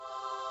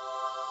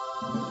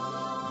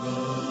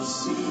The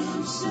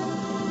Simpsons.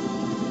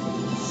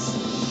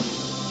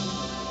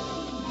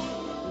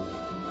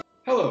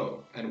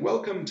 Hello, and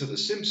welcome to the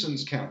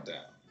Simpsons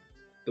Countdown,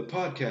 the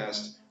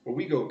podcast where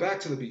we go back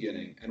to the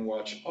beginning and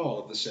watch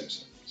all of The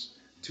Simpsons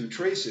to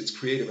trace its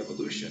creative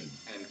evolution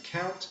and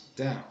count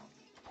down,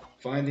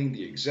 finding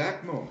the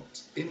exact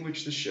moment in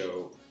which the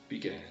show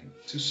began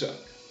to suck.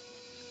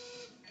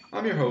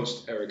 I'm your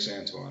host, Eric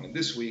Santuan, and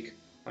this week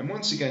I'm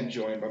once again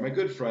joined by my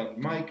good friend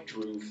Mike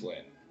Drew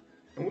Flynn,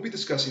 and we'll be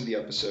discussing the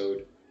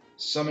episode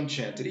Some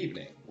Enchanted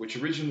Evening, which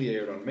originally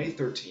aired on May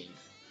 13th,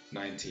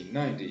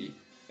 1990,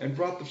 and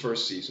brought the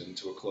first season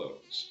to a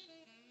close.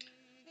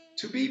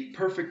 To be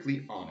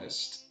perfectly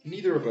honest,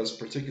 neither of us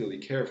particularly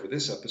care for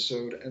this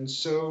episode, and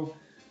so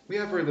we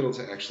have very little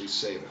to actually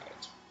say about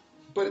it.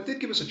 But it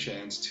did give us a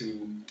chance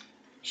to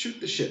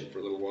shoot the shit for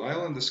a little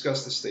while and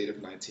discuss the state of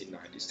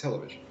 1990s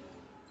television.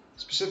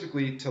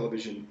 Specifically,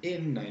 television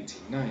in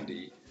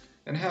 1990,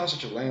 and how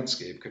such a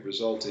landscape could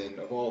result in,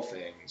 of all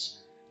things,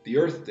 the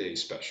Earth Day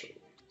special,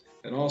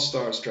 an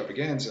all-star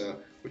extravaganza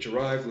which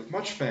arrived with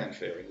much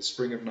fanfare in the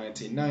spring of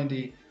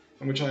 1990,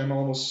 and which I am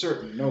almost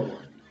certain no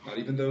one, not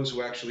even those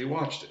who actually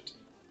watched it,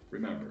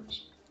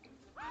 remembers.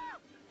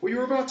 What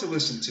you're about to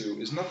listen to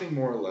is nothing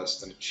more or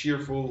less than a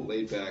cheerful,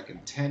 laid-back,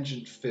 and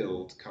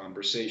tangent-filled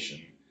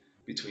conversation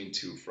between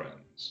two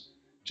friends.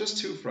 Just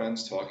two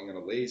friends talking on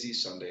a lazy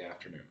Sunday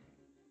afternoon.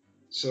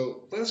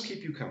 So let us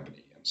keep you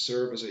company and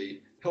serve as a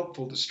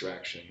helpful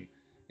distraction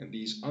in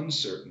these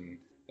uncertain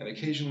and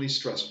occasionally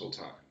stressful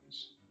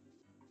times.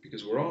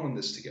 Because we're all in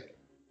this together.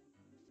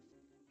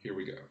 Here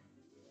we go.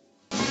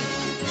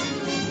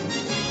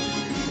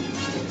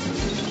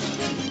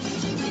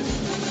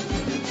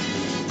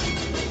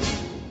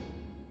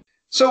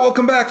 So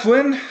welcome back,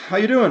 Flynn. How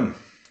you doing?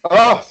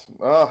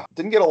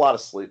 Didn't get a lot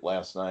of sleep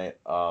last night.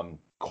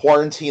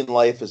 Quarantine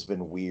life has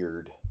been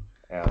weird,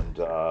 and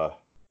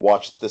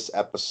watched this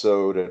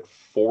episode at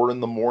 4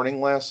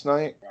 a.m. last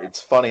night.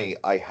 It's funny.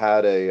 I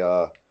had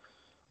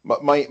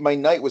my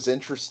night was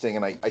interesting,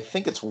 and I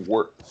think it's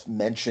worth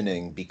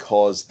mentioning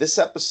because this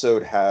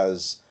episode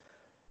has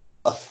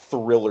a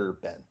thriller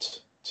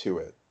bent to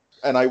it.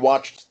 And I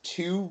watched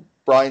two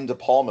Brian De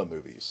Palma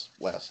movies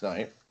last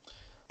night.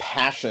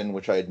 Passion,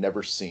 which I had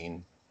never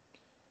seen,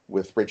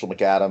 with Rachel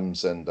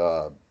McAdams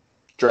and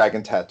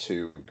Dragon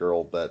Tattoo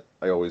girl that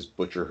I always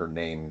butcher her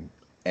name,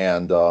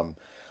 and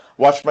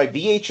watched my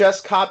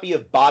VHS copy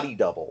of Body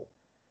Double,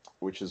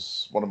 which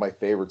is one of my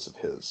favorites of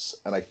his,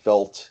 and I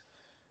felt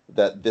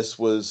that this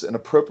was an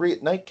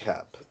appropriate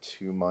nightcap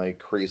to my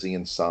crazy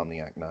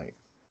insomniac night.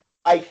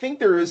 I think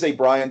there is a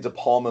Brian De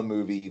Palma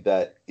movie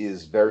that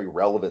is very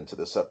relevant to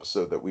this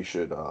episode that we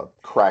should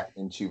crack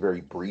into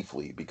very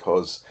briefly,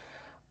 because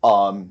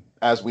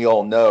as we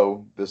all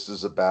know, this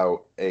is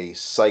about a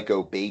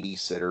psycho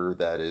babysitter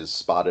that is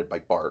spotted by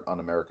Bart on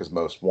America's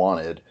Most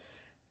Wanted.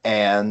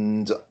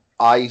 And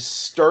I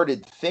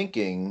started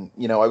thinking,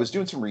 I was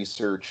doing some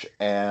research,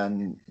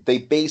 and they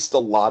based a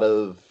lot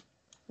of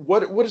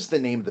what is the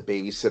name of the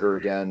babysitter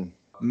again?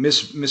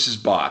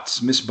 Mrs.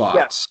 Botts. Miss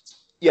Botts.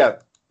 Yeah.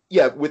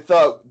 With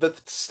the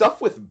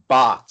stuff with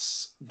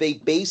Bots, they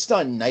based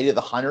on Night of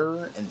the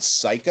Hunter and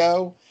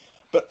Psycho.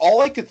 But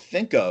all I could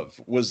think of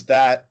was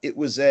that it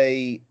was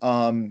like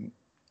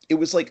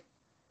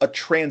a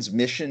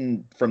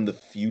transmission from the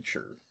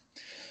future,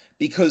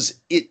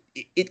 because it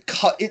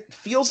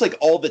feels like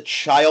all the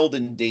child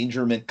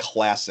endangerment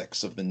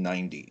classics of the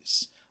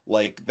 90s,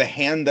 like The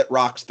Hand That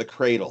Rocks the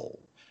Cradle,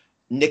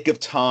 Nick of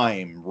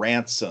Time,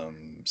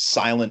 Ransom,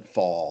 Silent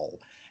Fall,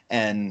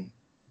 and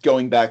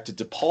going back to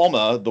De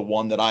Palma, the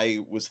one that I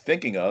was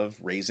thinking of,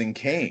 Raising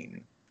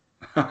Cain.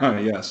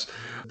 Yes,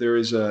 there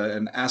is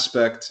an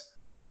aspect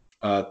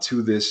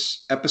to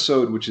this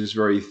episode which is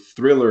very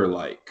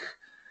thriller-like.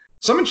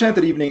 Some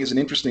Enchanted Evening is an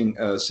interesting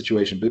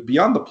situation, but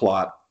beyond the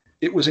plot,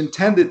 it was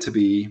intended to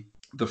be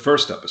the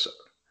first episode.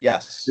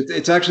 Yes.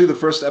 It's actually the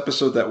first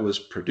episode that was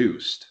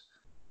produced.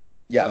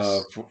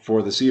 Yes.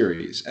 For the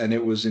series, and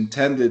it was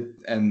intended,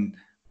 and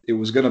it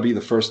was going to be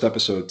the first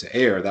episode to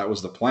air. That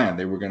was the plan.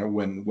 They were going to,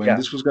 when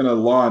this was going to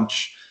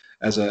launch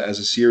as a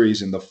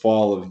series in the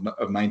fall of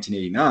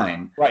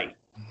 1989. Right.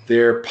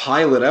 Their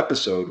pilot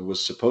episode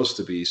was supposed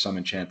to be Some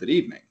Enchanted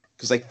Evening.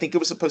 Because I think it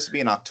was supposed to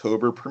be an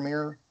October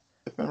premiere,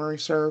 if memory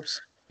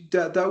serves.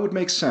 That would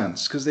make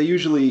sense, because they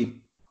usually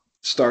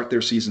start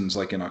their seasons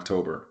like in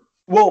October.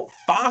 Well,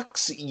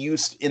 Fox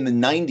in the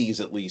 90s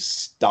at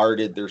least,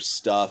 started their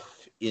stuff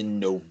in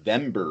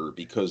November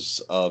because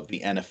of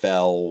the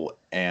NFL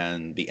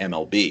and the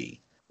MLB,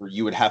 where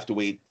you would have to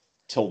wait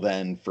till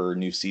then for a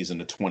new season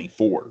of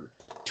 24.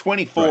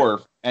 24,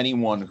 right.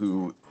 Anyone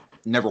who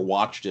never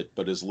watched it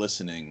but is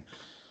listening,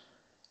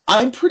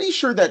 I'm pretty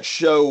sure that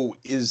show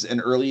is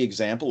an early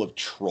example of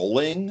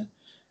trolling,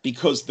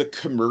 because the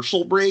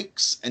commercial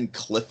breaks and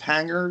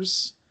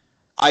cliffhangers,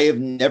 I have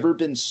never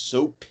been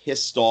so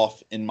pissed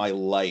off in my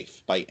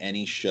life by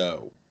any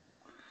show.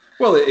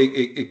 Well,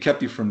 it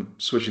kept you from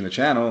switching the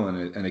channel,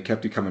 and it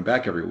kept you coming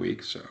back every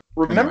week. So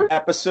remember the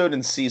episode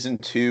in season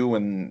 2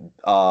 when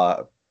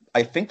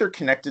I think they're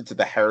connected to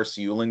the Harris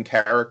Yulin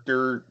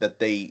character, that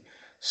they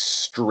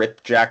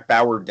strip Jack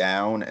Bauer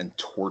down and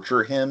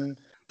torture him.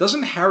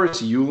 Doesn't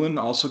Harris Yulin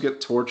also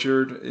get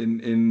tortured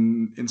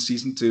in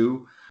season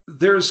 2?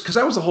 Because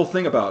that was the whole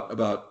thing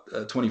about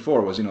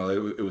 24 was, it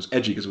was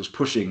edgy because it was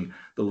pushing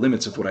the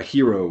limits of what a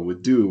hero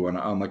would do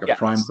on like a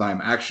primetime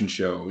action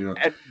show.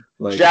 And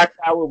Jack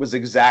Bauer was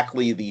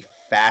exactly the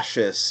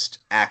fascist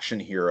action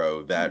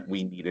hero that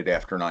we needed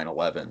after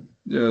 9/11.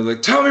 Yeah,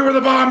 like, tell me where the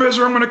bomb is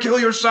or I'm going to kill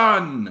your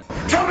son.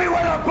 Tell me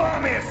where the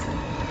bomb is.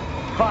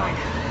 Fine.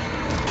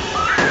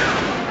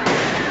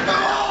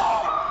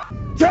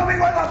 Tell me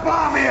where the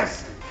bomb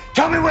is.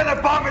 Tell me where the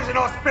bomb is and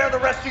I'll spare the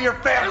rest of your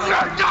family.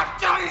 I'm not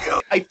telling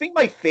you. I think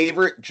my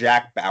favorite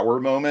Jack Bauer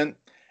moment,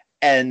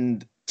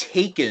 and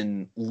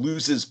Taken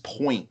loses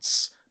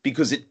points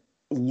because it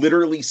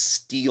literally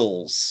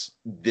steals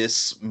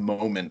this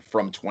moment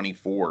from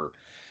 24,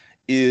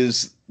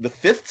 is the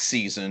 5th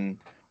season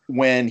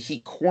when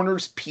he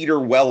corners Peter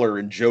Weller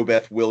and Jo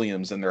Beth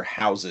Williams in their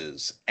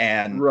houses.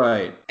 And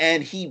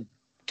he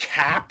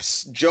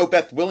caps Jo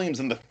Beth Williams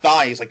in the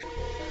thigh. He's like,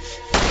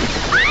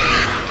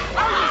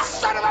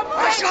 son of a bitch!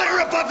 I shot her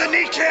above the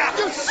kneecap!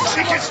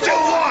 She can still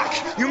walk!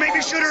 You make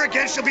me shoot her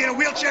again, she'll be in a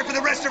wheelchair for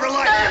the rest of her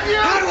life!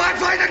 How do I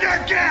find the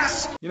nerve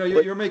gas?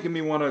 You're making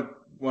me want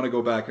to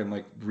go back and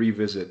like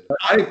revisit.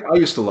 I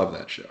used to love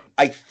that show.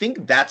 I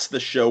think that's the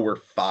show where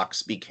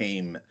Fox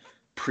became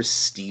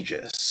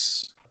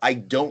prestigious. I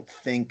don't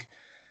think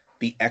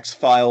the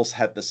X-Files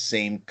had the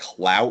same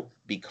clout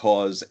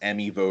because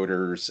Emmy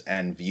voters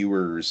and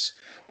viewers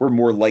were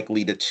more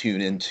likely to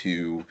tune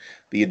into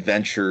the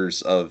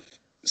adventures of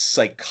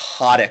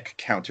psychotic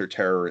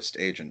counter-terrorist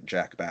agent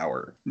Jack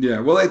Bauer. Yeah,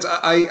 well,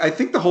 I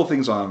think the whole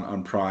thing's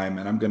on Prime,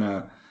 and I'm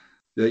gonna.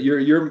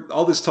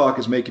 All this talk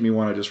is making me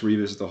want to just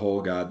revisit the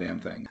whole goddamn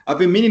thing. I've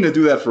been meaning to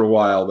do that for a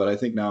while, but I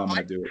think now I'm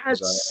gonna do it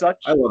because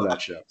I love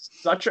that show.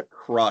 Such a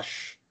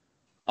crush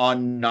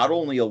on not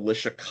only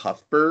Alicia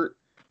Cuthbert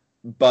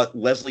but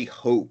Leslie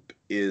Hope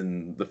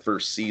in the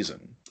first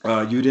season.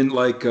 You didn't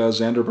like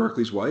Xander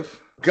Berkeley's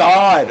wife?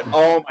 God,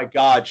 oh my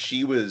God,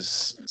 she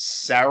was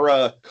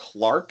Sarah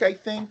Clark, I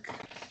think.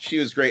 She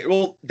was great.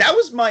 Well, that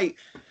was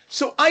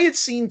so I had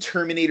seen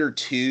Terminator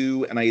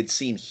 2 and I had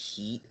seen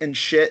Heat and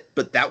shit,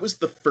 but that was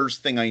the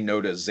first thing I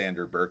noticed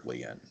Xander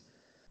Berkeley in.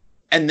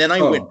 And then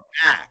I went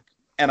back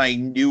and I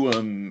knew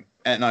him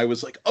and I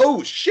was like,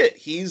 oh shit,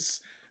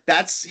 he's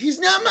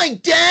not my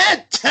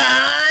dad,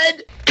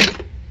 Todd!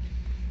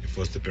 Your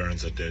foster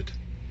parents are dead.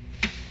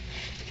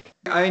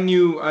 I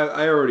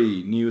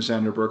already knew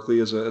Xander Berkeley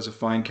as a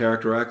fine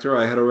character actor.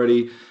 I had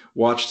already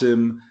watched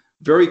him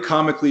very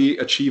comically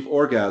achieve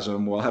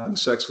orgasm while having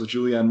sex with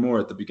Julianne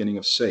Moore at the beginning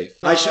of Safe.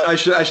 I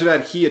should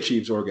add, he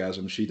achieves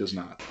orgasm. She does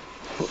not.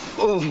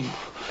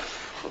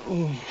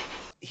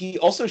 He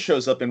also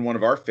shows up in one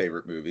of our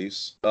favorite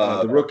movies,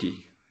 The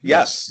Rookie.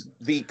 Yes,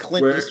 the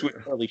Clint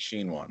Eastwood Charlie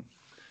Sheen one.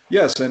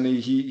 Yes, and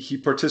he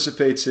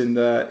participates in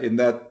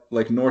that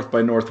like North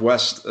by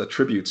Northwest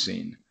tribute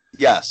scene.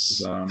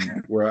 Yes,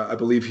 where I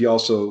believe he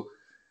also,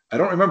 I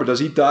don't remember. Does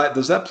he die?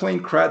 Does that plane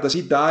crash? Does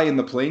he die in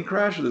the plane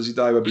crash, or does he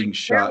die by being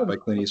shot by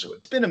Clint Eastwood?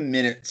 It's been a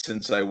minute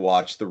since I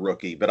watched The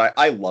Rookie, but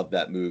I love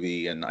that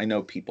movie, and I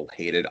know people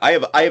hate it. I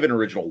have an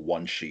original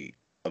one sheet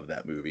of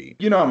that movie.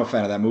 I'm a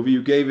fan of that movie.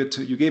 You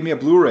gave me a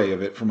Blu-ray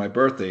of it for my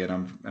birthday, and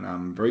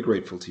I'm very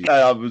grateful to you.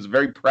 I was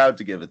very proud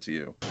to give it to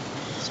you.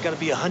 There's got to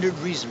be 100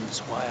 reasons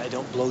why I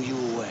don't blow you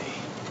away.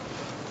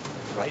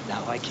 Right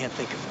now, I can't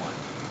think of one.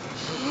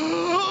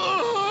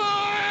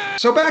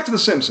 So back to The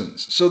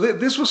Simpsons. So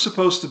this was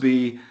supposed to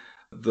be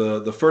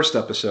the first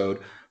episode,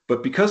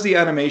 but because the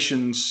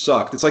animation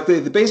sucked, it's like they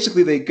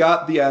basically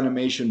got the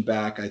animation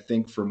back, I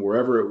think, from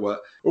wherever it was,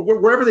 or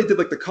wherever they did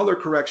like the color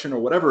correction or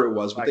whatever it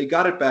was, but they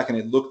got it back and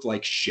it looked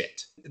like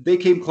shit. They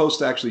came close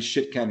to actually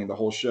shit-canning the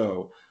whole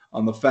show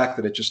on the fact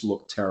that it just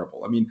looked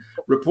terrible. I mean,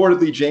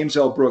 reportedly, James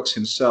L. Brooks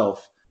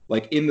himself,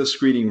 like in the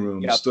screening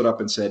room, stood up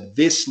and said,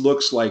 "This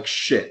looks like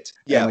shit,"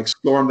 and like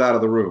stormed out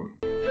of the room.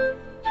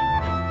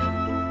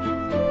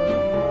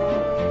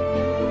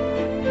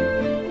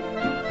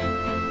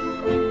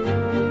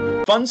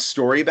 Fun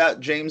story about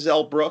James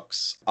L.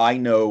 Brooks. I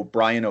know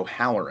Brian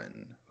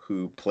O'Halloran,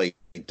 who played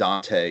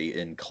Dante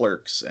in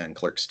Clerks and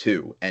Clerks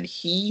 2, and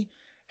he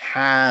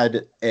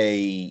had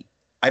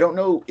I don't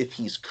know if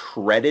he's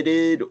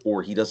credited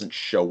or he doesn't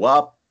show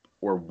up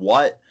or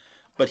what,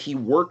 but he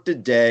worked a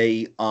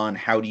day on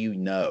How Do You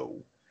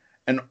Know?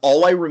 And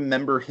all I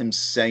remember him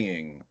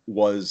saying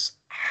was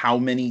how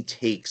many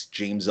takes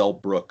James L.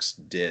 Brooks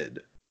did.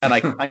 And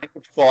I kind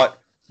of thought,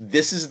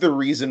 this is the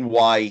reason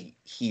why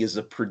he is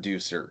a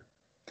producer.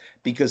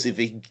 Because if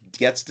he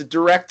gets to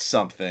direct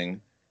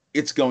something,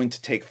 it's going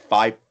to take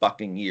 5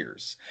 fucking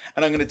years.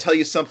 And I'm going to tell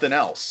you something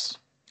else.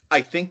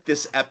 I think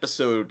this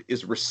episode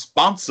is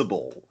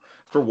responsible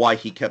for why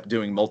he kept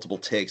doing multiple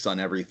takes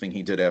on everything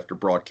he did after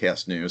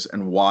Broadcast News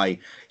and why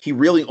he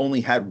really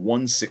only had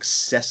one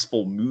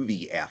successful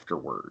movie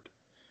afterward.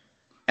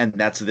 And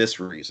that's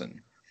this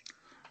reason.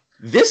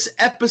 This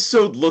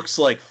episode looks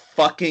like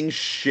fucking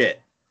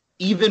shit.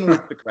 even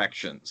with the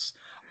corrections.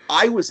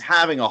 I was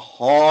having a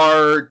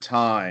hard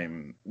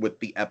time with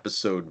the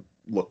episode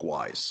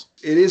look-wise.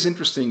 It is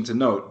interesting to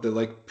note that,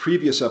 like,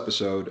 previous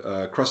episode,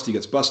 Krusty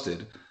Gets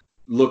Busted,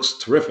 looks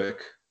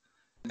terrific.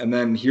 And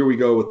then here we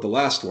go with the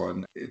last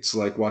one. It's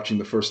like watching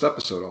the first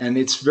episode. And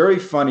it's very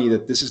funny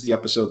that this is the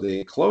episode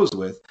they closed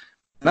with.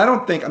 And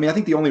I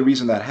think the only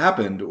reason that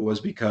happened was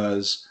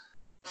because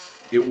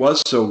it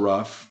was so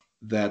rough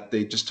that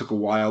they just took a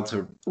while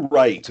to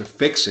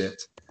fix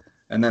it.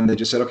 And then they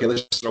just said, okay,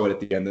 let's just throw it at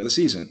the end of the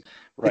season.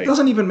 Right. It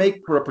doesn't even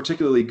make for a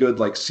particularly good,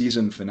 like,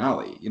 season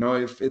finale. You know,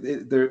 it's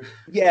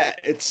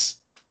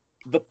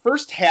the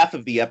first half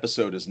of the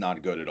episode is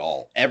not good at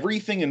all.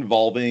 Everything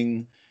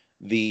involving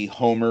the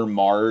Homer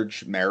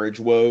Marge marriage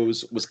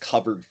woes was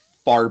covered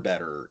far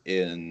better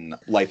in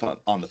Life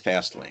on the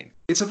Fast Lane.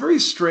 It's a very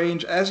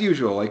strange, as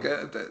usual, like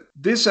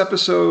this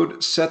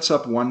episode sets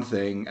up one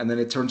thing and then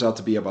it turns out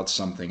to be about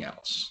something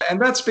else.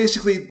 And that's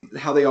basically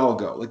how they all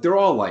go. Like, they're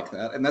all like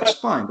that, and that's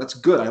fine. That's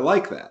good. I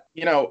like that.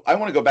 You know, I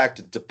want to go back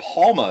to De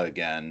Palma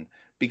again,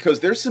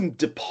 because there's some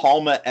De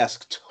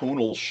Palma-esque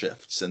tonal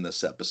shifts in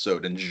this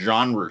episode and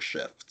genre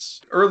shifts.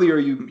 Earlier,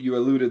 you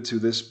alluded to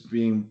this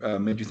being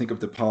made you think of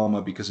De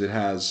Palma because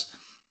it's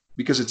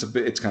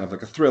kind of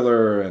like a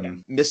thriller,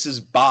 and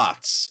Mrs.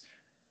 Botts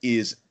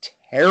is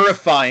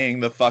terrifying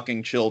the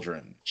fucking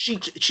children. She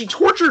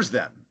tortures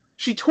them.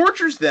 She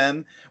tortures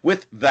them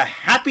with the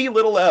happy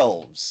little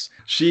elves.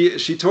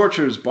 She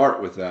tortures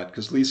Bart with that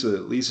because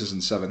Lisa's in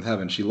seventh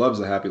heaven. She loves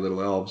the happy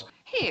little elves.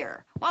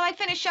 Here, while I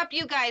finish up,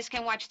 you guys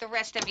can watch the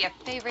rest of your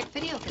favorite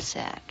video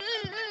cassette.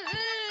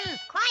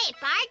 Quiet,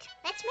 Bart.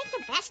 Let's make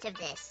the best of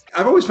this.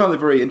 I've always found it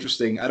very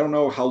interesting. I don't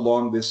know how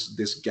long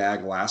this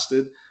gag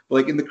lasted, but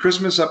like in the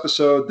Christmas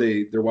episode,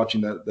 they're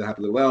watching the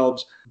Happy Little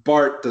Elves.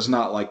 Bart does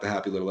not like the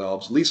Happy Little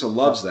Elves. Lisa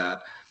loves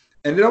that.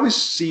 And it always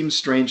seems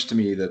strange to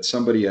me that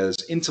somebody as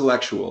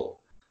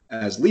intellectual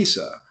as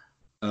Lisa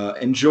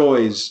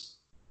enjoys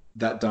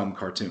that dumb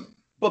cartoon.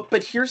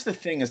 But here's the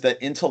thing, is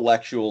that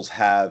intellectuals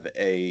have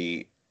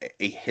a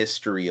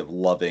history of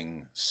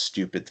loving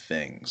stupid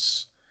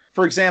things.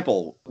 For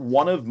example,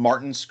 one of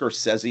Martin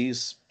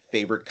Scorsese's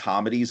favorite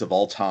comedies of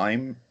all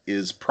time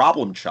is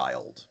Problem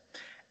Child.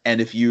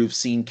 And if you've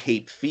seen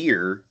Cape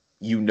Fear,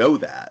 you know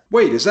that.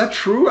 Wait, is that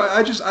true?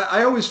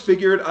 I always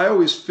figured, I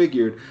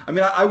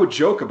mean, I would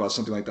joke about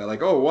something like that.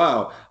 Like, oh,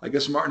 wow, I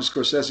guess Martin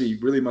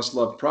Scorsese really must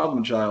love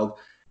Problem Child.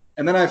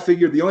 And then I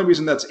figured the only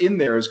reason that's in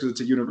there is because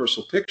it's a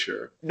Universal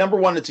picture. Number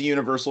one, it's a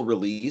Universal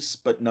release.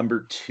 But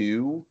number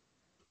two,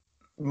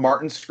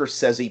 Martin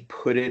Scorsese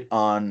put it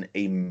on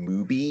a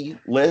movie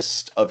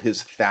list of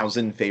his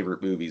 1,000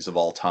 favorite movies of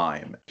all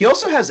time. He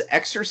also has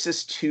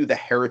Exorcist II: The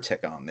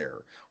Heretic on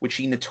there, which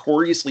he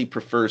notoriously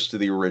prefers to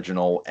the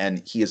original,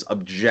 and he is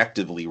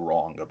objectively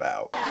wrong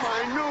about.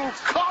 My new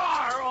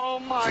car! Oh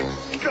my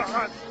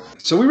God!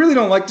 So we really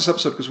don't like this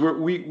episode because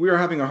we are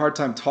having a hard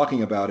time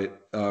talking about it.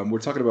 We're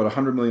talking about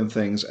 100 million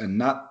things and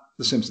not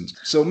The Simpsons.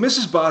 So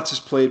Mrs. Botts is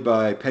played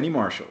by Penny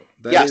Marshall.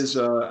 That is,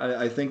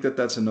 I think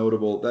that's a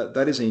notable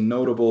that is a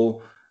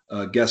notable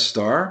guest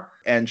star,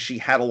 and she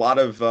had a lot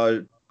of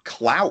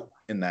clout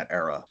in that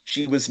era.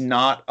 She was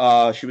not.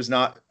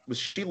 Was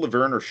she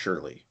Laverne or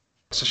Shirley?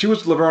 So she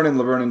was Laverne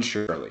and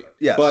Shirley.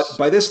 Yes. But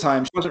by this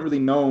time, she wasn't really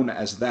known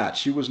as that.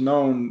 She was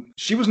known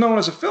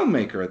as a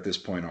filmmaker at this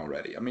point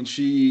already. I mean,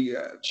 she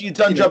had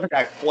done Jumping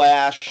Jack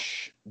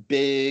Flash,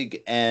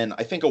 Big, and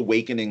I think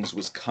Awakenings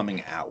was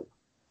coming out.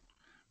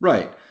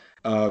 Right.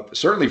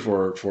 Certainly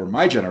for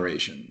my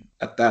generation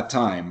at that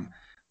time,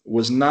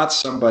 was not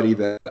somebody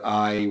that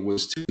I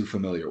was too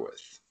familiar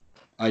with.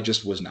 I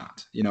just was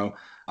not. You know,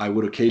 I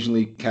would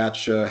occasionally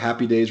catch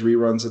Happy Days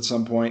reruns at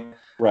some point.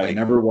 Right. I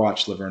never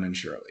watched Laverne and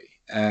Shirley.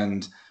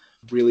 And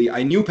really,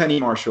 I knew Penny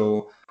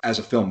Marshall as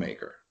a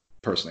filmmaker,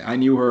 personally. I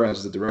knew her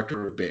as the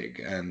director of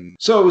Big. And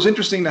so it was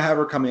interesting to have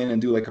her come in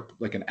and do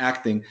like an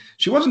acting.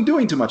 She wasn't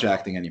doing too much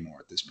acting anymore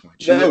at this point.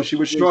 She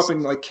would show up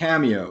in like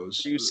cameos.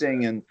 She was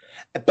singing.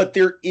 But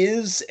there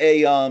is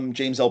a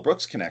James L.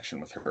 Brooks connection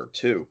with her,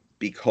 too,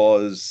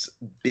 because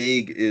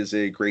Big is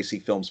a Gracie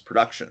Films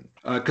production.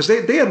 Because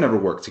they had never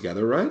worked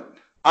together, right?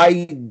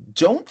 I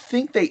don't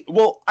think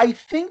I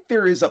think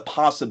there is a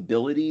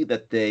possibility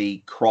that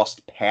they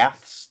crossed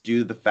paths due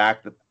to the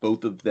fact that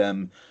both of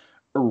them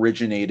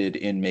originated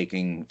in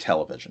making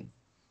television.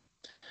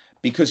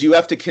 Because you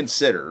have to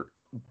consider,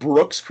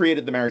 Brooks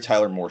created the Mary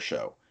Tyler Moore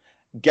Show.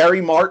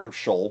 Gary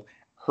Marshall,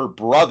 her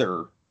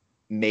brother,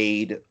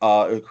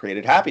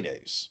 created Happy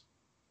Days.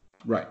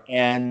 Right.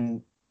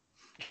 And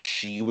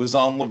she was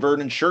on Laverne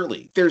and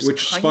Shirley.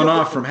 Which spun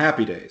off from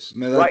Happy Days. I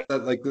mean, right.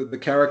 Like the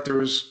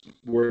characters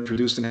were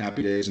introduced in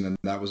Happy Days, and then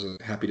that was a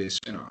Happy Days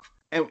spinoff.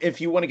 And if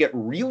you want to get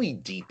really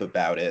deep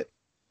about it,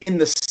 in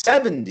the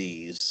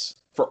 70s,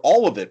 for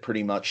all of it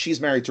pretty much,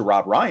 she's married to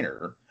Rob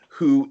Reiner,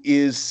 who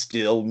is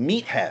still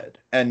Meathead.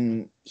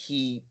 And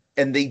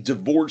they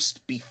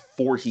divorced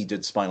before he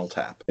did Spinal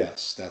Tap.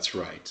 Yes, that's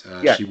right.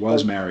 She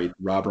was married,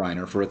 Rob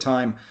Reiner, for a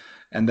time.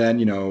 And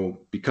then,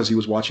 because he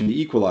was watching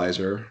The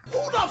Equalizer.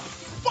 Who the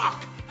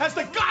fuck has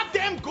the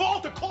goddamn gall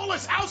to call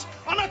his house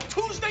on a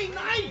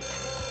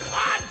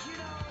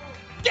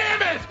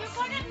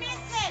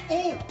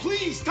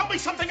Please, tell me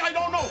something I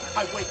don't know.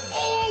 I wait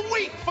all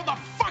week for the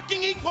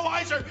fucking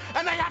equalizer,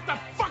 and they have to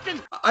fucking...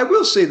 I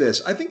will say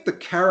this. I think the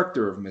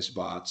character of Miss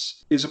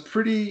Botts is a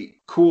pretty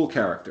cool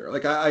character.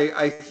 Like,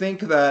 I think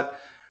that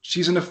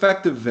she's an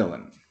effective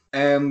villain.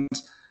 And,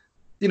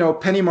 you know,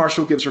 Penny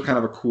Marshall gives her kind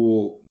of a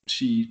cool...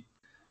 She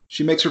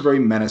makes her very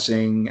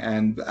menacing,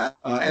 and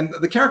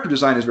the character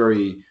design is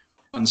very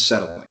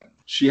unsettling.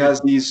 She has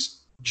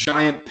these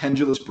giant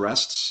pendulous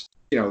breasts.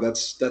 You know,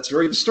 that's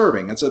very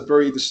disturbing. That's a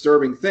very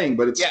disturbing thing,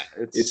 but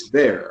it's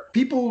there.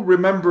 People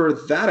remember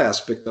that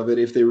aspect of it.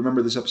 If they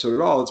remember this episode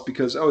at all, it's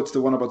because, it's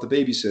the one about the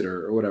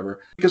babysitter or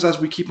whatever. Because as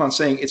we keep on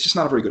saying, it's just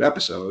not a very good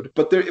episode.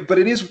 But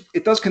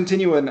it does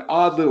continue an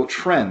odd little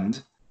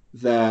trend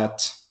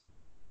that,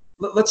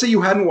 let's say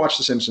you hadn't watched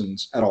The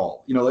Simpsons at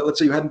all. You know, let's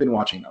say you hadn't been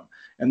watching them.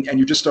 And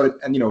you just started,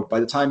 and, you know, by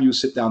the time you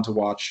sit down to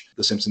watch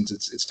The Simpsons,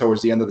 it's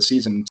towards the end of the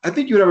season. I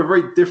think you'd have a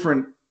very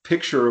different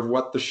picture of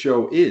what the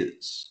show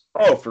is.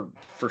 Oh,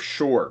 for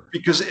sure.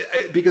 Because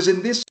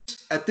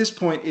at this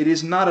point, it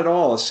is not at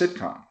all a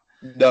sitcom.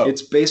 No,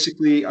 it's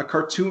basically a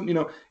cartoon. You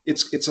know,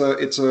 it's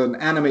an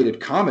animated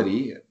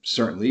comedy.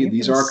 Certainly,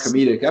 these are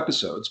comedic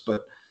episodes,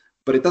 but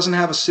it doesn't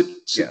have a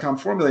sitcom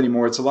formula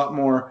anymore. It's a lot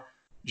more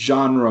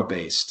genre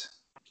based.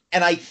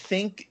 And I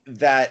think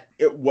that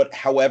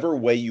however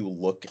way you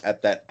look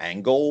at that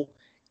angle,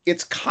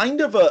 it's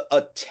kind of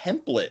a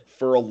template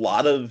for a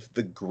lot of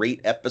the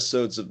great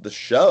episodes of the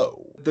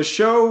show. The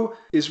show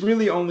is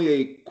really only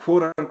a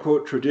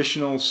quote-unquote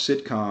traditional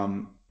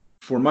sitcom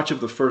for much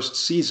of the first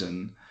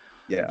season.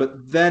 Yeah.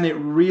 But then it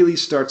really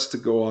starts to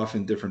go off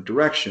in different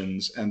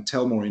directions and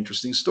tell more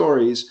interesting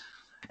stories.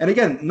 And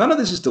again, none of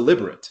this is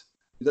deliberate.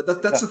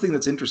 That's the thing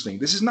that's interesting.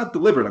 This is not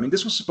deliberate. I mean,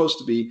 this was supposed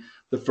to be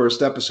the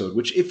first episode,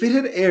 which if it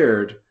had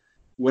aired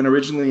when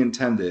originally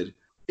intended,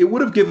 it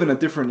would have given a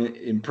different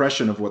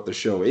impression of what the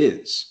show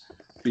is,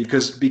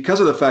 because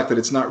of the fact that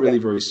it's not really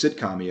very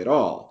sitcom-y at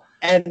all.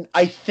 And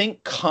I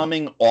think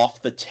coming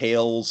off the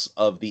tails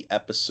of the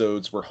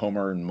episodes where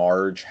Homer and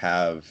Marge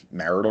have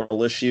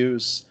marital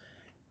issues,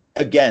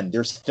 again,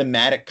 there's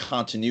thematic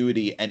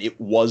continuity, and it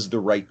was the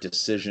right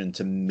decision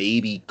to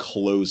maybe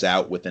close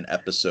out with an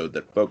episode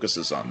that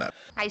focuses on that.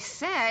 I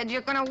said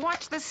you're going to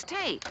watch this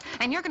tape,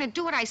 and you're going to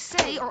do what I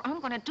say, or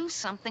I'm going to do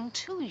something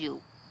to you.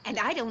 And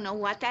I don't know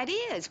what that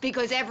is,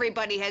 because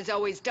everybody has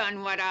always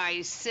done what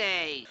I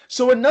say.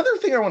 So another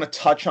thing I want to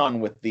touch on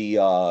with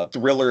the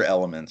thriller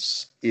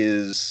elements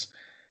is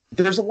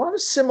there's a lot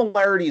of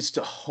similarities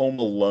to Home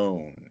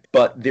Alone,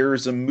 but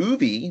there's a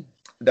movie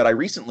that I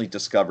recently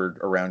discovered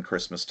around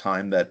Christmas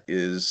time that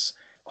is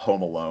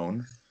Home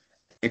Alone,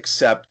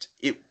 except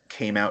it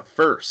came out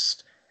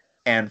first.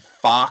 And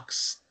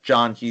Fox,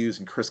 John Hughes,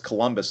 and Chris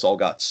Columbus all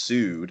got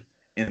sued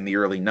in the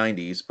early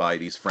 90s by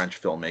these French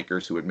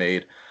filmmakers who had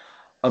made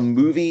a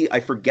movie. I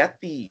forget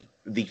the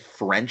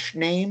French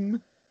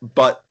name,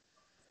 but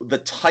the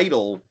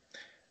title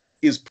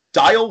is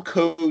Dial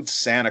Code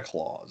Santa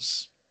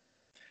Claus.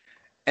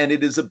 And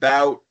it is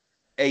about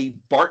a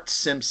Bart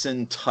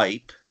Simpson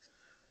type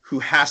who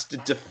has to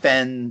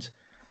defend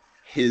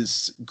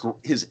his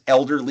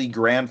elderly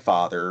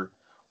grandfather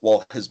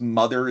while his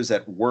mother is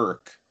at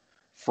work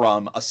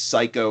from a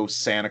psycho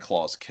Santa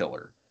Claus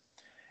killer.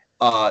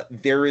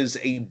 There is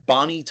a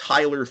Bonnie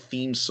Tyler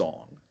theme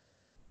song.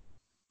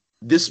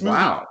 This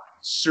movie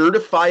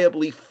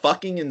certifiably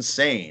fucking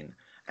insane,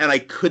 and I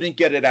couldn't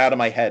get it out of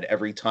my head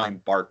every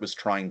time Bart was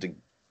trying to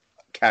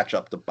catch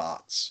up to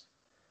bots.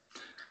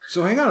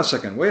 So hang on a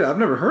second. Wait, I've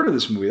never heard of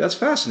this movie. That's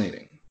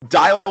fascinating.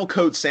 Dial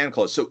Code Santa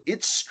Claus. So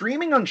it's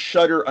streaming on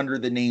Shudder under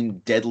the name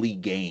Deadly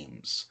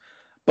Games.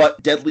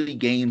 But Deadly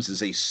Games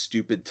is a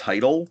stupid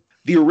title.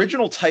 The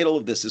original title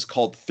of this is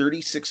called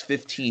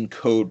 3615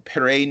 Code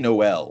Père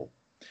Noël.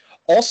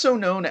 Also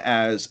known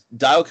as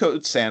Dial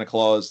Code Santa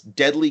Claus,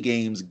 Deadly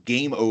Games,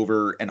 Game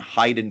Over, and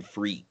Hide and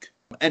Freak.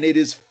 And it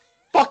is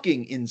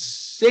fucking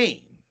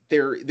insane.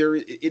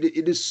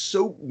 It is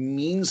so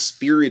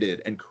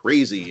mean-spirited and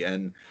crazy,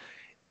 and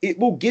it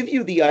will give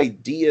you the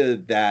idea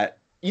that,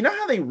 you know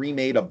how they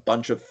remade a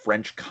bunch of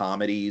French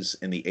comedies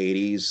in the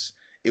 80s?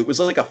 It was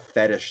like a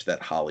fetish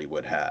that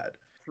Hollywood had.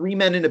 3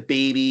 Men and a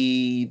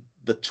Baby,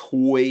 The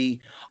Toy,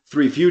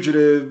 Three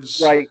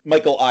Fugitives. Right.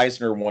 Michael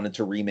Eisner wanted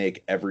to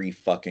remake every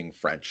fucking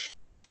French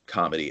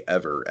comedy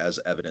ever, as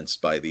evidenced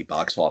by the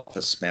box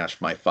office smash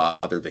My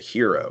Father the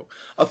Hero.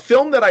 A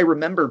film that I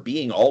remember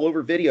being all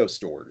over video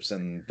stores,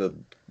 and the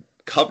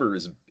cover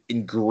is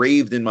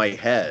engraved in my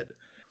head.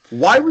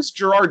 Why was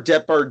Gerard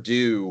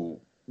Depardieu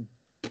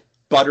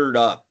buttered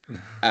up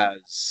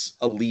as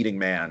a leading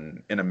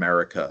man in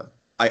America?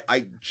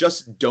 I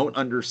just don't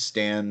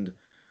understand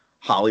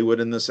Hollywood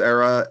in this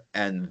era,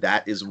 and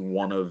that is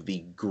one of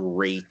the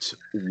great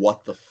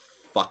what the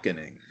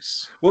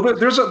fuckingings. Well,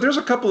 there's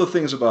a couple of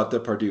things about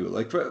Depardieu.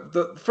 Like,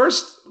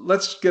 first,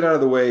 let's get out of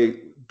the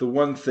way. The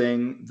one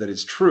thing that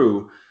is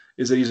true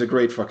is that he's a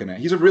great fucking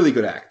actor. He's a really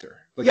good actor.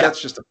 Like, yeah.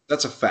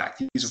 That's a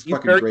fact. He's a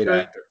fucking great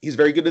actor. He's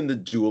very good in The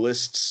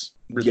Duelists.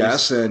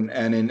 Yes, and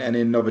in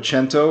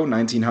Novecento,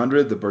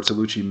 1900, the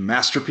Bertolucci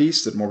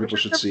masterpiece that more people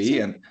should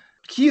see. And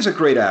he is a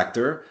great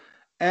actor,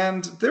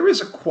 and there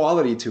is a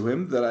quality to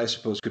him that I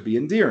suppose could be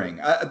endearing.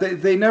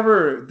 They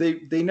never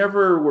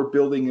were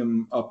building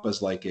him up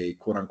as like a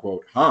quote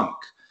unquote hunk,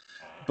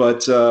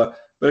 but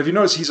if you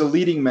notice, he's a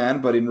leading man,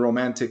 but in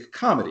romantic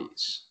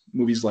comedies,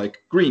 movies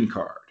like Green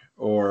Card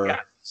or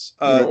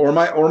or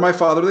My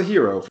Father the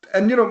Hero,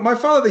 and My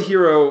Father the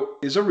Hero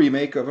is a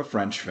remake of a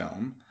French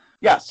film.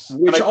 Yes,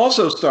 which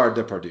also starred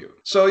Depardieu.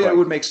 So it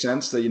would make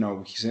sense that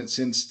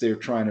since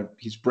they're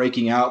he's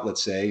breaking out,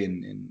 let's say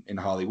in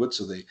Hollywood,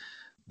 so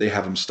they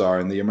have him star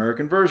in the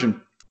American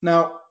version.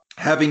 Now,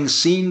 having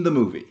seen the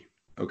movie,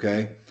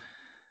 okay,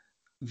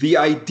 the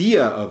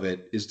idea of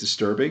it is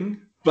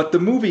disturbing, but the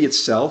movie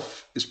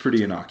itself is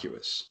pretty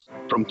innocuous.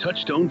 From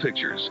Touchstone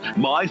Pictures,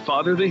 My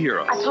Father the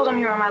Hero. I told him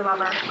you were my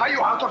lover. Are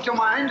you out of your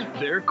mind?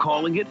 They're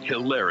calling it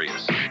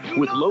hilarious.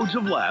 With loads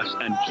of laughs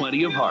and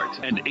plenty of heart.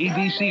 And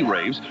ABC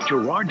raves,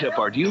 Gerard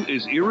Depardieu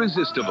is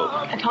irresistible.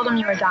 I told him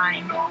you were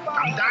dying.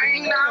 I'm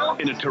dying now?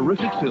 In a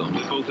terrific film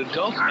that both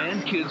adults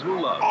and kids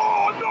will love.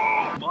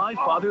 Oh, no! My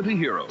Father the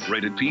Hero,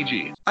 rated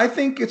PG. I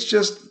think it's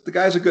just the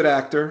guy's a good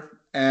actor.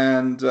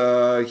 And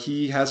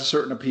he has a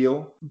certain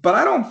appeal. But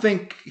I don't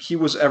think he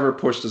was ever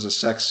pushed as a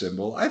sex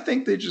symbol. I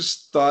think they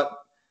just thought,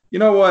 you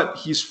know what?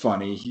 He's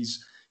funny.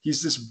 He's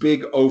this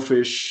big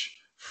oafish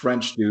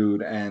French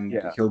dude,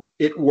 and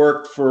it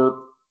worked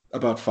for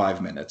about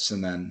 5 minutes,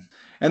 and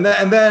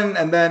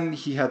then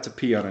he had to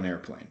pee on an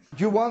airplane.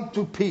 You want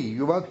to pee?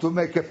 You want to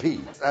make a pee?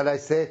 And I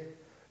say,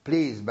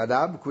 please,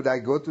 madame, could I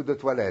go to the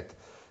toilet?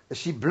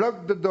 She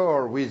blocked the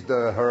door with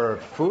her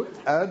foot,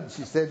 and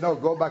she said, no,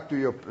 go back to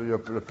your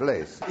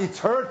place. It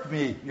hurt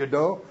me,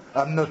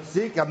 I'm not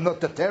sick, I'm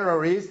not a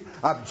terrorist,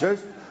 I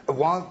just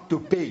want to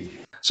pee.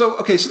 So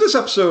this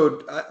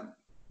episode,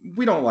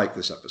 we don't like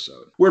this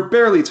episode. We're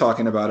barely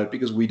talking about it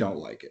because we don't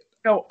like it.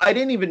 No, I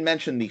didn't even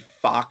mention the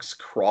Fox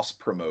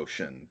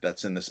cross-promotion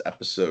that's in this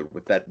episode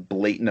with that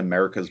blatant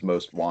America's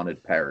Most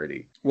Wanted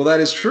parody. Well, that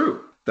is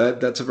true.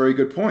 That's a very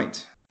good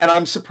point. And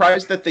I'm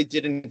surprised that they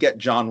didn't get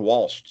John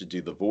Walsh to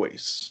do the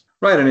voice.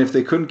 Right, and if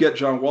they couldn't get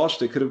John Walsh,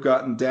 they could have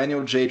gotten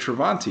Daniel J.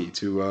 Travanti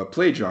to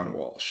play John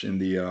Walsh in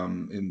the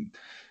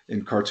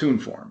in cartoon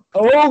form.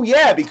 Oh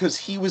yeah, because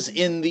he was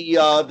in the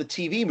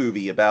TV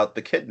movie about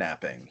the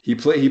kidnapping. He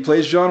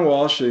plays John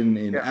Walsh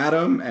in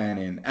Adam, and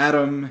in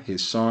Adam,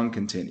 his song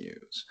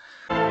continues.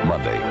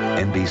 Monday,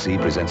 NBC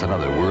presents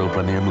another world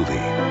premiere movie.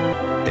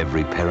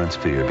 Every parent's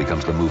fear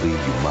becomes the movie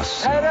you must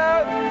see.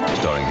 Adam!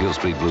 Starring Hill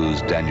Street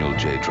Blues' Daniel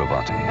J.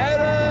 Travanti.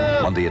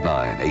 Adam! Monday at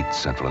 9, 8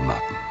 Central and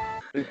Mountain.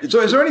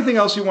 So is there anything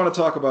else you want to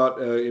talk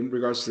about in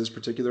regards to this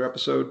particular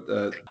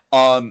episode?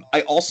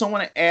 I also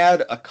want to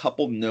add a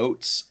couple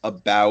notes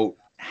about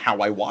how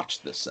I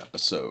watched this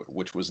episode,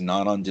 which was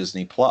not on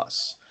Disney+.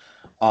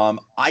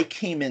 I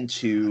came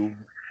into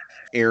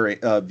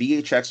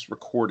VHX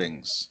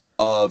recordings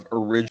of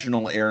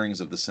original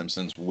airings of The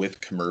Simpsons with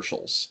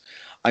commercials.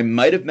 I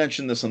might have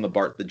mentioned this on the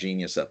Bart the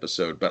Genius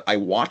episode, but I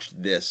watched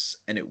this,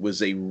 and it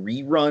was a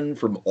rerun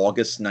from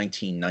August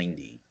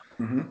 1990.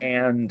 Mm-hmm.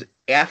 And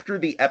after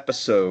the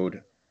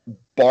episode,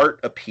 Bart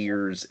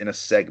appears in a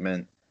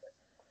segment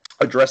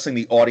addressing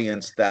the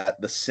audience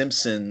that The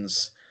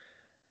Simpsons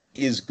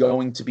is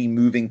going to be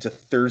moving to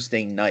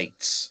Thursday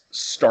nights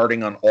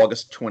starting on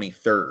August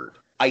 23rd.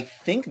 I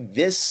think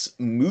this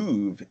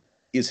move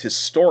is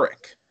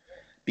historic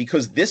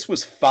because this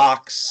was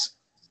Fox.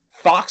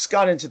 Fox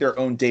got into their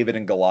own David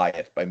and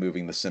Goliath by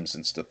moving The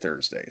Simpsons to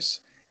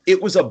Thursdays.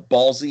 It was a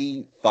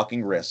ballsy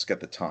fucking risk at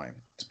the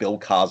time. Bill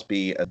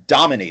Cosby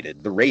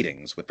dominated the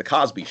ratings with The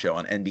Cosby Show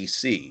on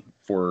NBC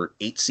for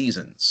 8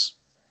 seasons.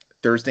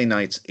 Thursday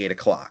nights, 8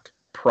 o'clock.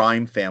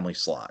 Prime family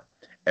slot.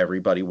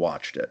 Everybody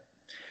watched it.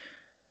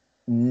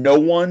 No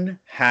one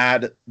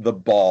had the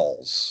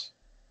balls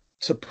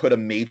to put a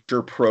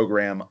major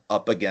program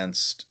up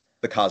against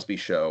The Cosby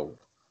Show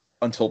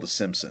until The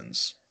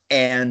Simpsons.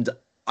 And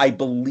I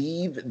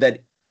believe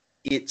that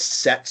it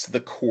sets the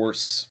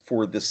course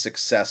for the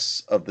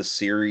success of the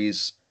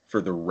series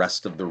for the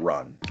rest of the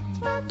run.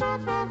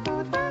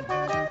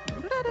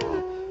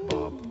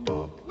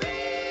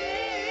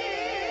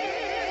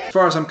 As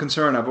far as I'm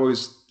concerned, I've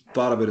always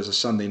thought of it as a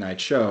Sunday night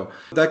show.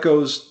 That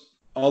goes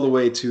all the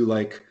way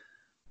to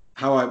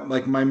how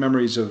my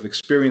memories of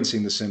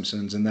experiencing The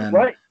Simpsons, and then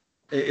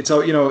it's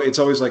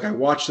always like I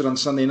watched it on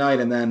Sunday night,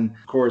 and then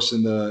of course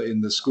in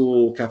the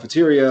school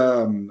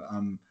cafeteria,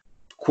 I'm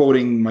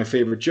quoting my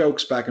favorite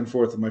jokes back and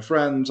forth with my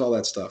friends, all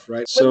that stuff,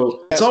 right?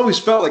 So it's always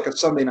felt like a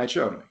Sunday night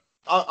show to me.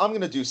 I'm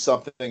going to do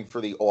something for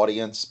the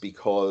audience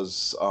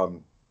because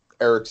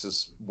Eric's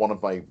is one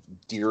of my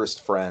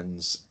dearest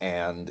friends,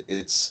 and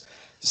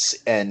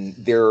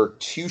there are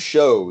 2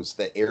 shows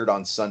that aired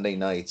on Sunday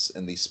nights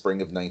in the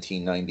spring of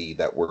 1990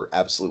 that were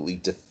absolutely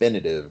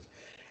definitive.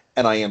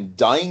 And I am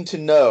dying to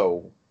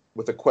know,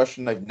 with a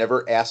question I've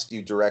never asked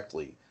you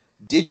directly,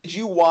 did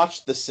you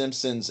watch The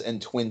Simpsons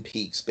and Twin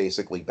Peaks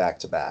basically back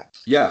to back?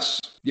 Yes,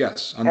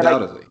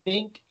 undoubtedly.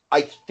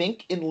 I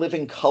think In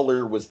Living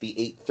Color was the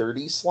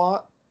 8:30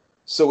 slot,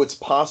 so it's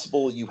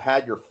possible you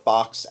had your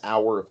Fox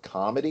hour of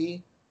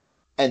comedy,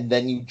 and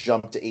then you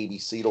jump to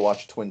ABC to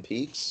watch Twin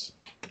Peaks.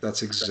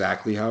 That's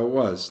exactly how it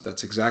was.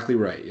 That's exactly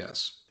right,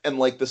 yes. And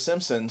like The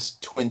Simpsons,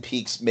 Twin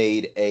Peaks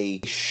made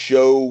a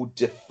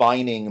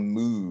show-defining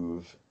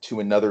move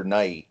to another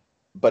night,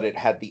 but it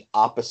had the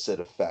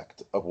opposite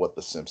effect of what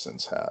The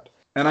Simpsons had.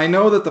 And I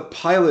know that the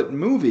pilot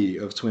movie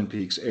of Twin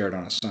Peaks aired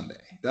on a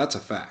Sunday. That's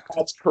a fact.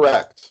 That's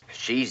correct.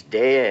 She's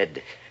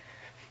dead.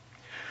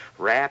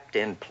 Wrapped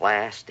in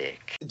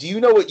plastic. Do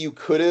you know what you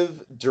could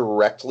have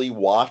directly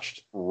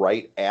watched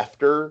right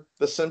after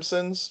The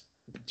Simpsons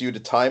due to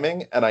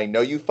timing? And I know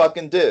you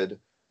fucking did,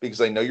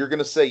 because I know you're going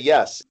to say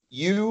yes.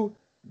 You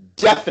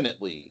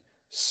definitely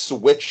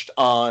switched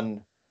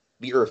on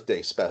the Earth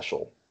Day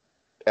special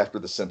after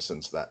The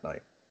Simpsons that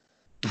night.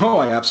 Oh,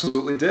 I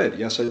absolutely did.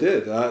 Yes, I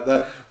did.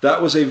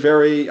 That was a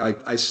very...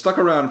 I stuck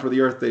around for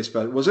the Earth Day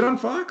special. Was it on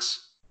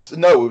Fox?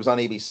 No, it was on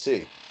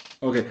ABC.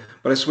 Okay,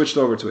 but I switched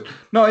over to it.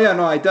 No,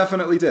 I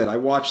definitely did. I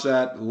watched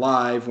that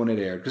live when it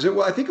aired, because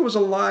I think it was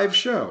a live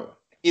show.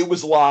 It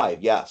was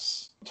live,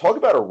 yes. Talk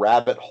about a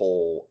rabbit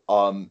hole.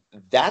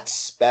 That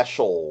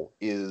special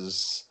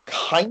is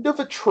kind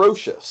of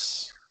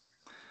atrocious.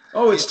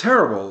 Oh, it's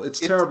terrible. It's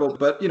terrible.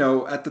 But,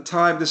 at the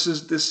time,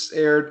 this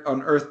aired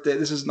on Earth Day.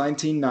 This is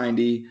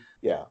 1990.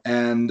 Yeah.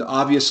 And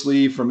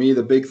obviously, for me,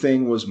 the big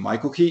thing was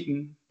Michael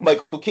Keaton.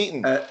 As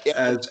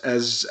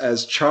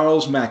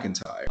Charles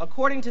McIntyre.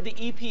 According to the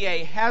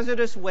EPA,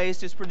 hazardous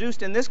waste is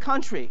produced in this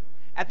country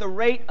at the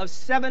rate of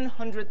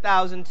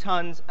 700,000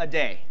 tons a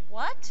day.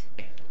 What?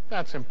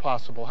 That's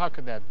impossible. How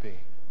could that be?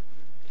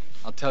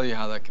 I'll tell you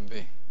how that can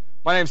be.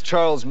 My name's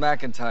Charles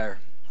McIntyre.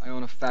 I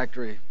own a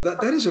factory.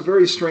 That is a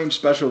very strange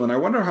special, and I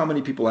wonder how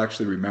many people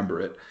actually remember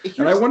it.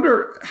 And I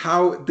wonder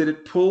did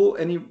it pull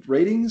any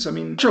ratings? I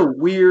mean, such a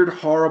weird,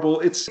 horrible.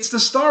 It's the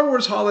Star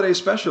Wars holiday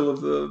special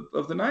of the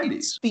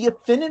 90s. The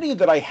affinity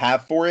that I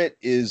have for it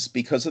is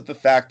because of the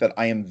fact that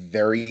I am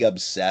very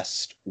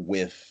obsessed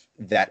with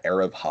that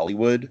era of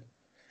Hollywood.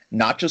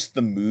 Not just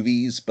the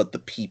movies, but the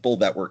people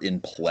that were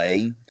in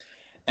play.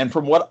 And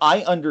from what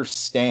I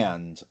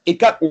understand, it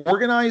got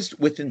organized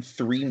within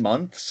 3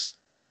 months,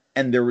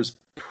 and there was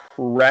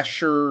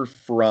pressure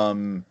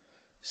from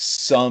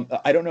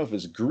I don't know if it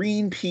was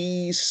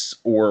Greenpeace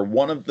or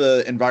one of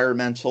the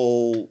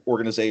environmental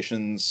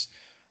organizations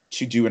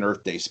to do an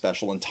Earth Day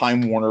special, and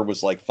Time Warner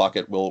was like, fuck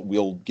it,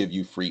 we'll give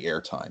you free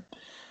airtime.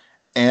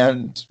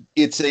 And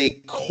it's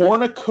a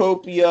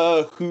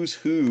cornucopia who's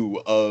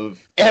who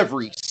of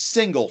every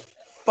single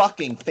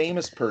fucking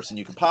famous person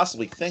you can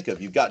possibly think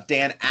of. You've got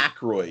Dan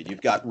Aykroyd,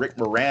 you've got Rick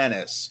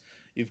Moranis,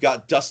 you've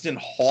got Dustin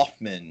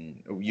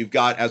Hoffman, you've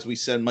got, as we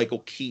said, Michael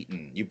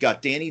Keaton, you've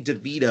got Danny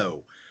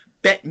DeVito,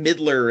 Bette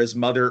Midler as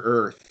Mother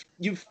Earth,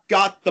 you've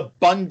got the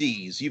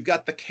Bundys, you've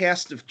got the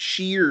cast of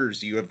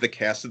Cheers, you have the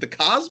cast of The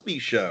Cosby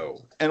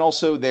Show. And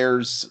also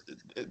there's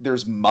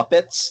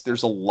Muppets,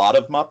 there's a lot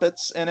of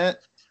Muppets in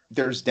it.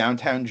 There's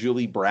Downtown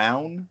Julie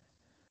Brown.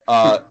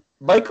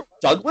 Michael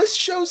Douglas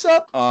shows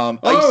up.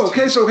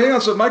 Okay, so hang on.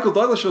 So Michael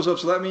Douglas shows up.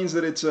 So that means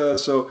that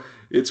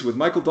it's with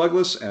Michael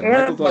Douglas and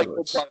Michael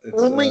Douglas.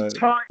 Only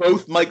time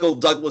both Michael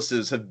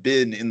Douglases have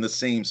been in the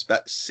same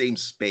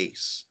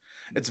space.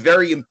 It's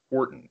very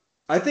important.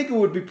 I think it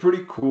would be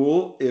pretty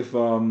cool if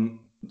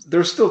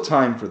there's still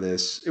time for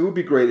this. It would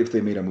be great if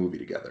they made a movie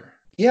together.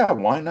 Yeah,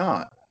 why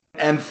not?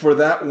 And for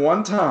that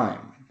one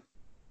time,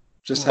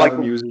 just have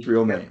him use his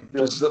real name.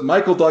 Just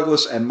Michael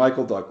Douglas and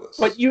Michael Douglas.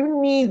 But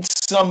you need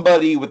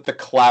somebody with the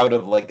clout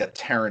of like a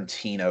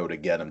Tarantino to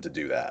get him to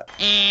do that.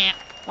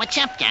 What's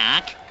up,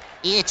 Doc?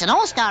 It's an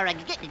all-star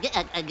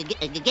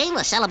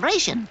gala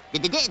celebration. The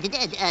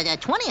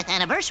 20th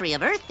anniversary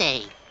of Earth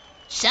Day.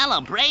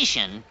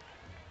 Celebration?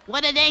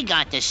 What do they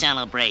got to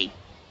celebrate?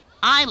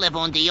 I live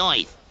on the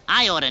Earth.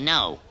 I ought to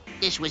know.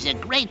 This was a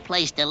great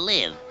place to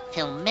live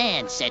till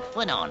man set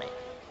foot on it.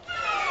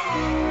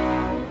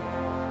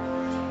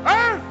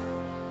 Earth!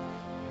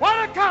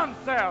 What a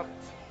concept!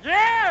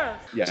 Yes!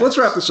 So let's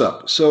wrap this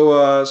up. So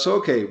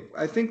okay,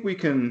 I think we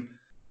can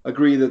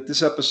agree that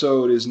this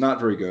episode is not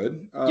very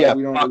good. We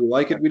don't really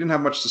like it. We didn't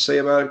have much to say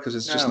about it because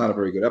it's just not a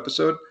very good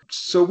episode.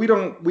 So we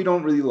don't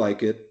really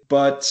like it.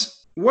 But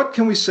what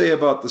can we say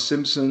about The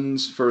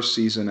Simpsons first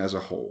season as a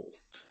whole?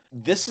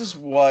 This is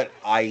what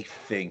I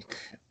think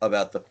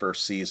about the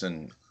first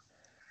season.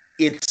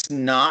 It's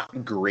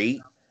not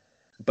great,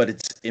 but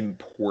it's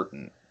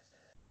important.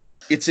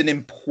 It's an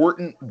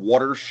important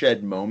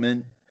watershed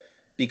moment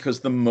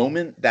because the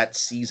moment that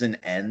season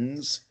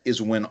ends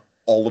is when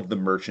all of the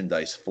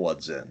merchandise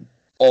floods in.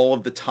 All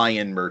of the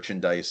tie-in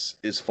merchandise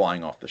is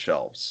flying off the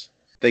shelves.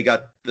 They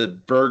got the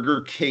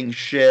Burger King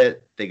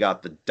shit. They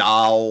got the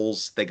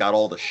dolls. They got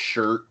all the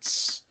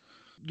shirts.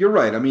 You're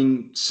right. I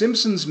mean,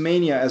 Simpsons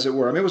Mania, as it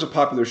were. I mean, it was a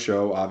popular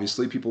show,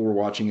 obviously. People were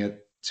watching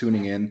it,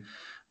 tuning in.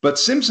 But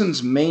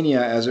Simpsons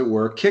Mania, as it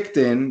were, kicked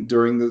in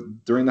during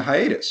the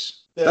hiatus.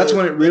 That's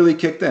when it really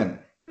kicked in.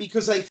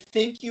 Because I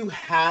think you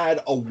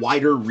had a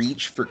wider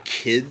reach for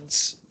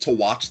kids to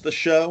watch the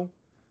show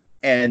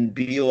and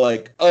be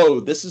like, oh,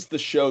 this is the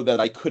show that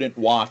I couldn't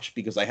watch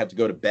because I had to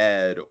go to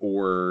bed,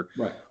 or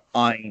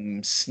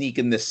I'm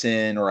sneaking this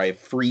in, or I have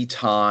free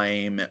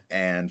time,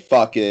 and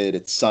fuck it,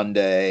 it's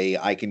Sunday,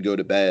 I can go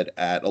to bed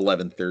at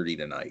 11:30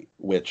 tonight,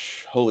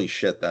 which, holy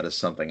shit, that is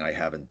something I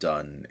haven't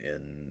done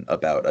in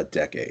about a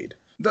decade.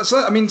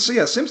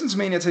 Simpsons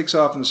Mania takes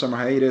off in the summer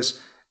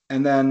hiatus,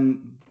 and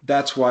then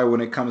that's why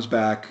when it comes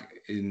back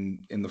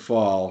in the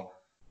fall,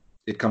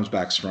 it comes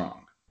back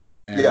strong.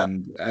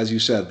 And as you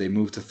said, they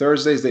move to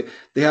Thursdays.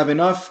 They have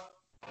enough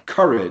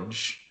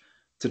courage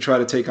to try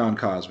to take on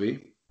Cosby,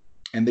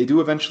 and they do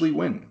eventually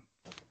win.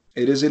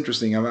 It is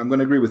interesting. I'm going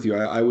to agree with you.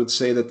 I would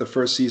say that the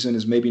first season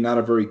is maybe not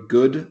a very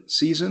good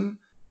season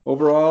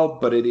overall,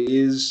 but it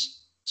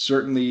is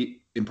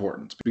certainly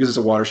important because it's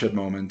a watershed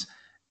moment.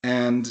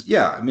 And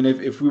yeah, I mean,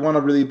 if we want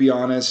to really be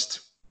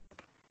honest,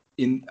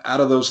 out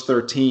of those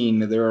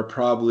 13, there are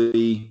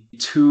probably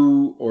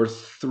 2 or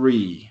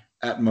 3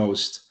 at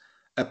most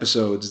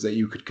episodes that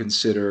you could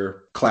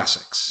consider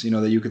classics.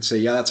 That you could say,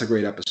 yeah, that's a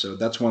great episode.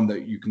 That's one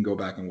that you can go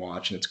back and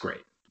watch, and it's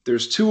great.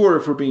 There's 2, or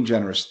if we're being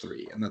generous,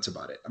 3, and that's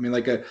about it. I mean,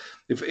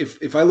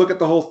 if I look at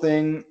the whole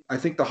thing, I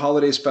think the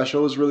holiday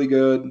special is really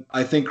good.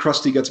 I think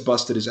Krusty Gets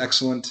Busted is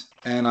excellent,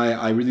 and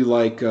I really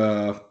like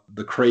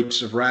the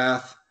Crepes of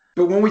Wrath.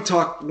 But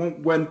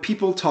when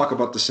people talk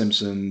about The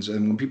Simpsons,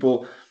 and when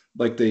people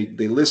they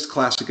list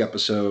classic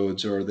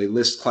episodes, or they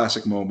list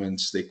classic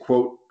moments, they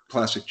quote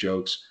classic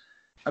jokes.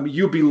 I mean,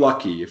 you'll be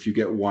lucky if you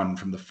get one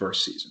from the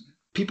first season.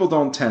 People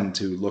don't tend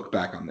to look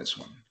back on this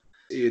one.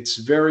 It's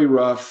very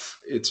rough.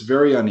 It's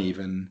very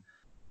uneven,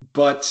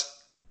 but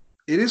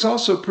it is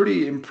also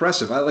pretty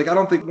impressive. I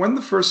don't think when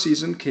the first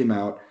season came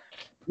out,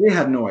 they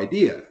had no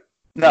idea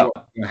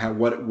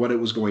what it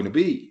was going to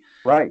be.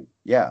 Right.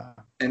 Yeah.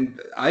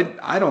 And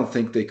I don't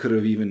think they could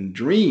have even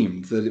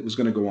dreamed that it was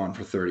going to go on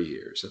for 30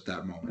 years at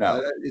that moment.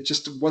 No. It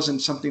just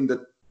wasn't something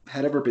that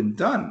had ever been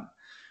done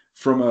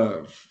from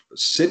a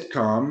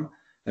sitcom,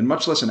 and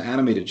much less an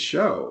animated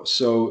show.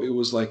 So it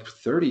was like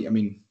 30. I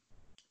mean,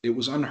 it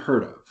was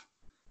unheard of.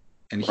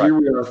 And here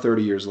we are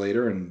 30 years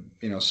later. And,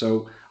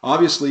 so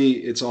obviously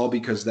it's all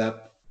because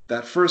that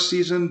first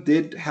season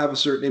did have a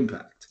certain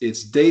impact.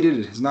 It's dated.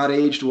 It has not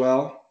aged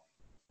well,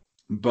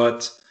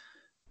 but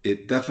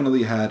it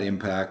definitely had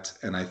impact.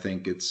 And I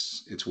think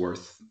it's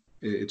worth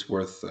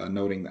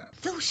noting that.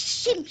 Those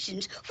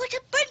Simpsons, what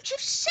a bunch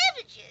of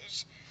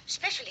savages.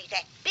 Especially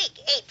that big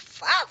ape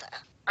father.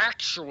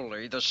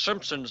 Actually, the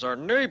Simpsons are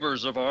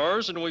neighbors of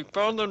ours, and we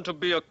found them to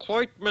be a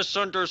quite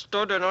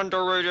misunderstood and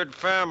underrated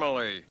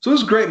family. So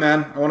this is great,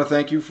 man. I want to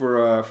thank you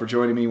for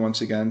joining me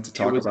once again to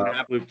talk about. It was an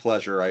absolute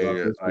pleasure.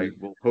 I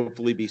will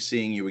hopefully be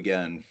seeing you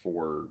again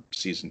for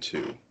season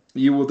 2.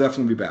 You will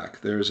definitely be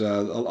back. There's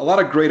a lot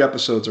of great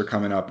episodes are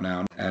coming up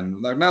now,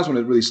 and now's when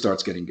it really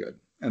starts getting good.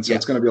 And so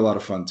it's going to be a lot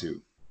of fun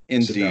too.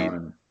 Indeed. Sit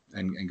down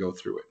and go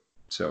through it.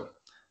 So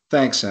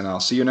thanks, and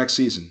I'll see you next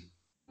season.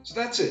 So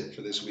that's it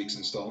for this week's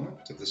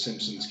installment of The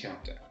Simpsons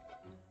Countdown.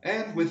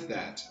 And with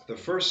that, the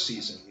first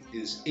season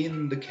is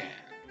in the can.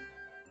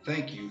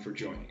 Thank you for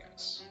joining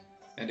us.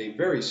 And a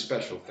very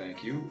special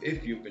thank you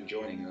if you've been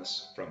joining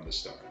us from the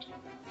start.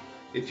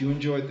 If you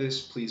enjoyed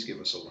this, please give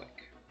us a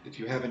like. If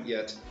you haven't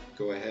yet,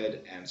 go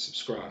ahead and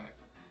subscribe.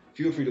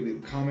 Feel free to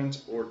leave a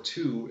comment or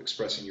 2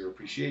 expressing your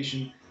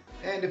appreciation.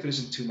 And if it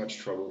isn't too much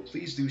trouble,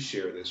 please do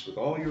share this with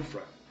all your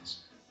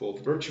friends,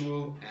 both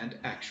virtual and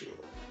actual,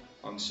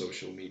 on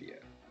social media.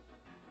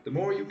 The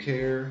more you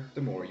care,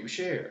 the more you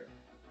share.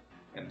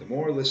 And the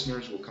more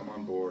listeners will come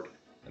on board,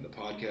 and the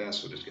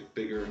podcast will just get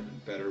bigger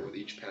and better with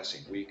each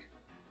passing week.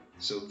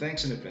 So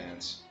thanks in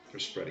advance for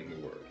spreading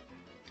the word.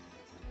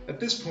 At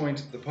this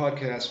point, the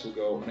podcast will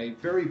go on a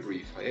very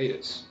brief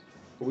hiatus,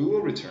 but we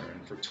will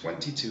return for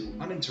 22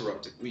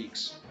 uninterrupted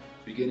weeks,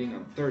 beginning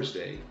on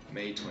Thursday,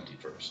 May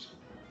 21st.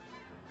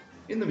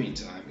 In the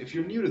meantime, if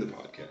you're new to the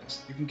podcast,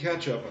 you can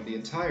catch up on the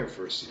entire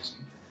first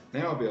season,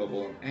 now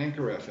available on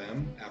Anchor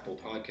FM, Apple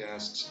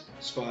Podcasts,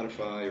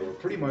 Spotify, or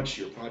pretty much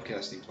your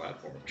podcasting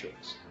platform of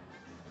choice.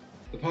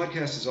 The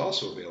podcast is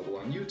also available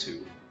on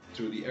YouTube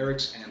through the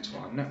Eric's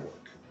Antoine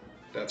Network.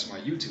 That's my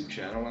YouTube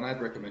channel, and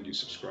I'd recommend you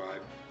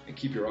subscribe and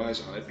keep your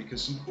eyes on it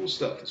because some cool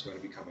stuff is going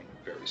to be coming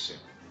very soon.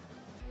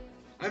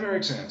 I'm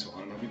Eric's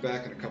Antoine, and I'll be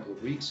back in a couple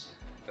of weeks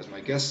as my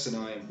guests and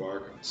I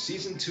embark on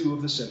Season 2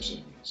 of The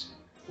Simpsons,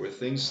 where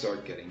things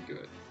start getting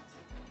good.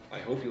 I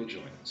hope you'll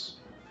join us.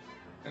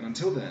 And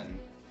until then,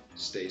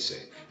 stay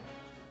safe.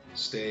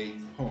 Stay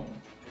home.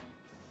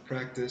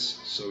 Practice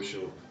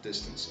social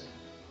distancing.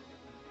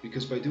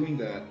 Because by doing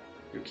that,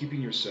 you're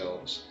keeping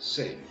yourselves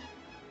safe.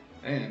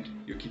 And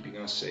you're keeping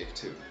us safe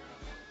too.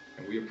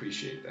 And we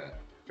appreciate that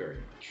very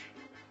much.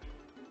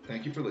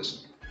 Thank you for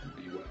listening, and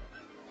be well.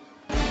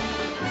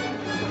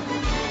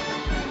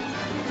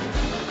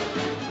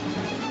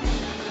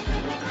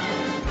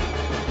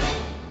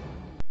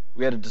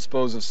 We had to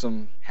dispose of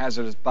some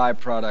hazardous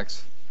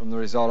byproducts from the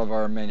result of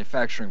our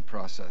manufacturing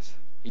process.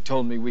 He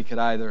told me we could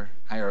either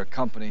hire a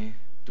company,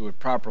 do it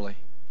properly,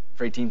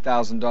 for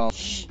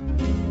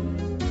 $18,000.